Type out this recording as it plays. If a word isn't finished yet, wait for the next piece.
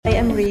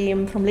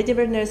Reem from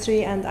Ladybird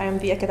Nursery, and I am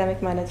the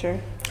academic manager.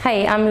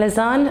 Hey, I'm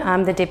Lizanne.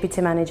 I'm the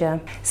deputy manager.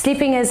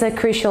 Sleeping is a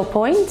crucial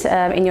point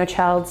in your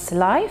child's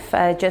life,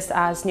 just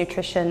as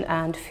nutrition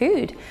and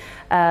food.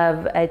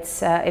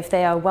 If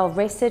they are well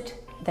rested,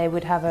 they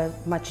would have a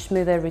much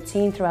smoother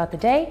routine throughout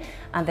the day,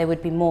 and they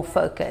would be more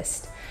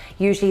focused.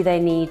 Usually they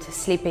need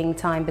sleeping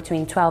time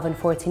between 12 and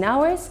 14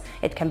 hours.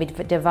 It can be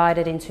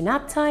divided into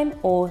nap time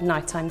or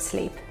nighttime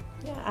sleep.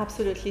 Yeah,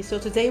 absolutely. So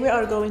today we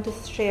are going to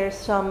share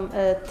some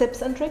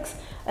tips and tricks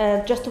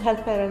just to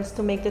help parents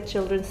to make the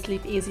children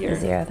sleep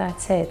easier.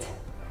 That's it.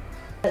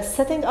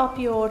 Setting up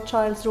your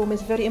child's room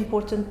is very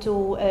important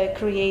to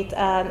create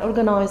an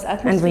organized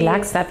atmosphere. And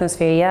relaxed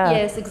atmosphere, yeah.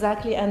 Yes,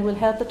 exactly, and will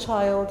help the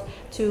child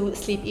to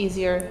sleep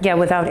easier. Yeah,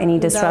 without any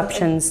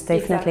disruptions,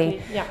 definitely.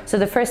 Exactly, yeah. So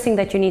the first thing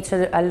that you need to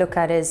look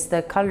at is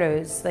the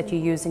colors that you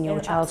use in your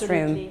child's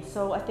room.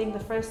 So I think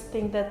the first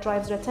thing that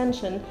drives your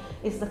attention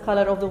is the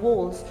color of the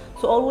walls.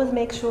 So always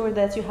make sure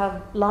that you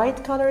have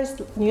light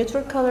colors,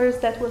 neutral colors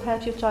that will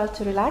help your child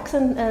to relax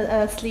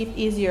and sleep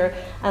easier,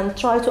 and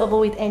try to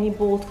avoid any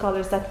bold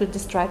colors that will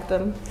distract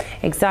them.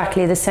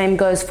 Exactly, the same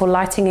goes for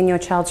lighting in your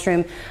child's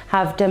room.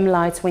 Have dim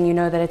lights when you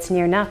know that it's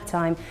near nap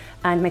time,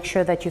 and make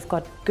sure that you've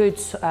got good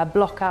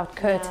block out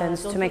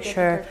curtains to make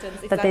sure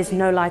that there's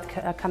no light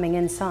coming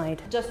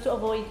inside. Just to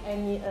avoid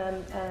any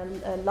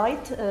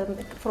light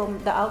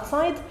from the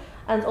outside,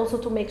 and also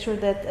to make sure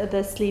that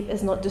the sleep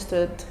is not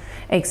disturbed.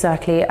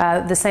 Exactly.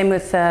 The same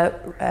with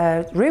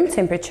room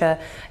temperature.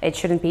 It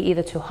shouldn't be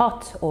either too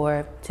hot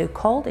or too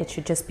cold. It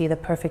should just be the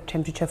perfect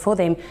temperature for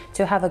them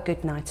to have a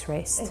good night's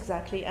rest.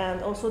 Exactly.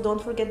 And also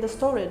don't forget the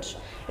storage.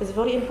 It's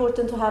very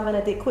important to have an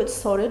adequate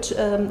storage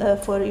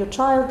for your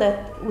child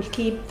that will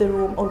keep the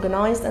room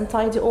organized and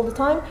tidy all the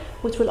time,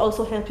 which will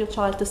also help your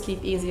child to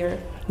sleep easier.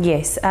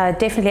 Yes,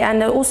 definitely.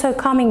 And also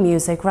calming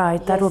music, right?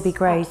 Yes, that will be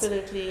great.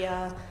 Absolutely.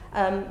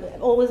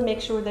 Always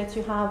make sure that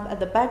you have at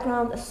the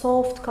background a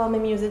soft,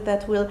 calming music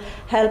that will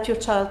help your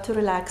child to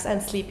relax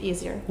and sleep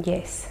easier.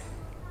 Yes.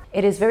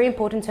 It is very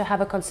important to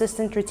have a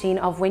consistent routine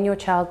of when your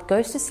child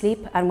goes to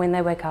sleep and when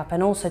they wake up,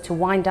 and also to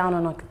wind down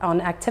on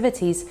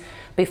activities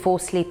before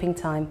sleeping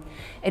time.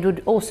 It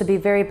would also be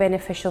very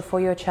beneficial for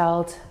your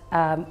child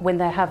when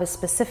they have a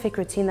specific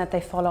routine that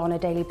they follow on a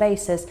daily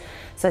basis,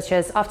 such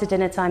as after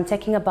dinner time,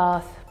 taking a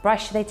bath,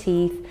 brush their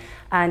teeth,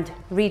 and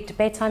read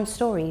bedtime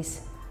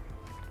stories.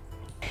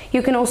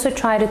 You can also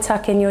try to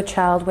tuck in your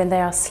child when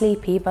they are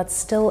sleepy but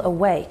still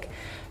awake.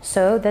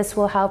 So this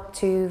will help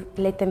to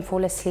let them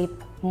fall asleep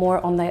more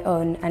on their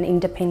own and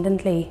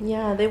independently.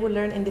 Yeah, they will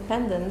learn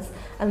independence,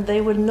 and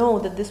they will know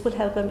that this will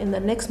help them in the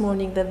next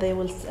morning, that they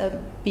will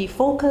be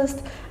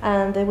focused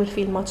and they will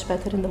feel much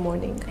better in the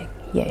morning.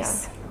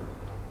 Yes. Yeah.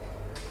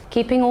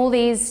 Keeping all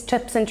these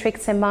tips and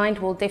tricks in mind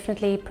will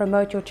definitely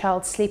promote your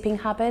child's sleeping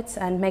habits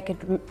and make it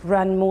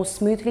run more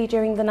smoothly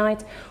during the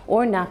night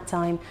or nap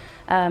time,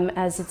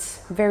 as it's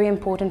very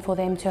important for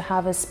them to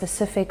have a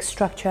specific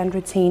structure and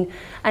routine,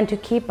 and to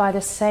keep by the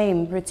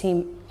same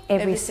routine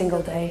every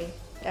single day.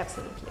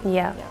 Absolutely.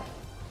 Yeah.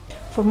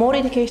 For more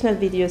educational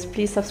videos,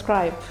 please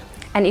subscribe.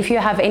 And if you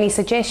have any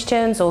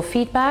suggestions or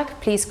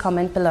feedback, please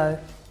comment below.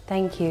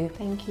 Thank you.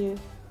 Thank you.